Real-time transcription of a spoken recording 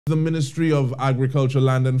The Ministry of Agriculture,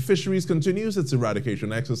 Land and Fisheries continues its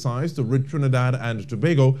eradication exercise to rid Trinidad and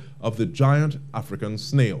Tobago of the giant African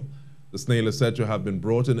snail. The snail is said to have been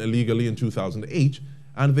brought in illegally in 2008,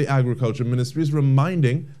 and the Agriculture Ministry is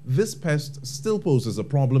reminding this pest still poses a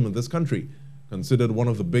problem in this country. Considered one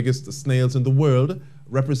of the biggest snails in the world,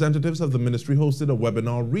 representatives of the ministry hosted a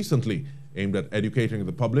webinar recently aimed at educating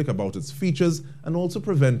the public about its features and also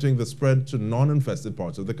preventing the spread to non-infested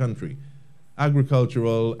parts of the country.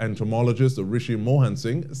 Agricultural entomologist Rishi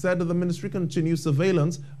Mohansingh said that the ministry continues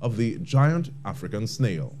surveillance of the giant African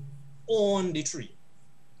snail. On the tree,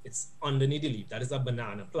 it's underneath the leaf. That is a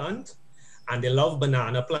banana plant, and they love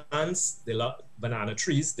banana plants, they love banana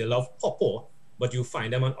trees, they love pawpaw, but you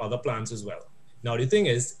find them on other plants as well. Now the thing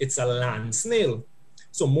is, it's a land snail,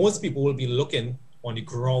 so most people will be looking on the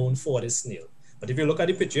ground for this snail. But if you look at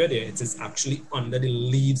the picture there, it is actually under the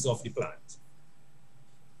leaves of the plant.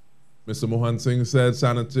 Mr. Mohansingh said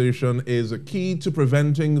sanitation is a key to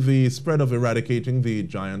preventing the spread of eradicating the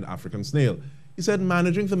giant African snail. He said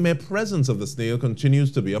managing the mere presence of the snail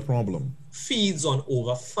continues to be a problem. Feeds on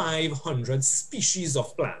over 500 species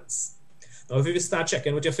of plants. Now, if you start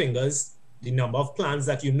checking with your fingers the number of plants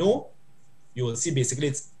that you know, you will see basically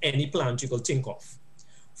it's any plant you could think of.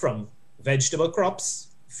 From vegetable crops,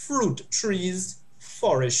 fruit trees,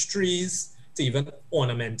 forest trees, to even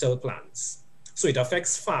ornamental plants. So it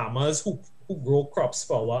affects farmers who grow crops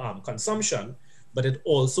for our consumption, but it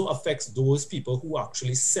also affects those people who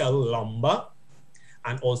actually sell lumber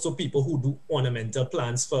and also people who do ornamental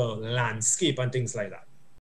plants for landscape and things like that.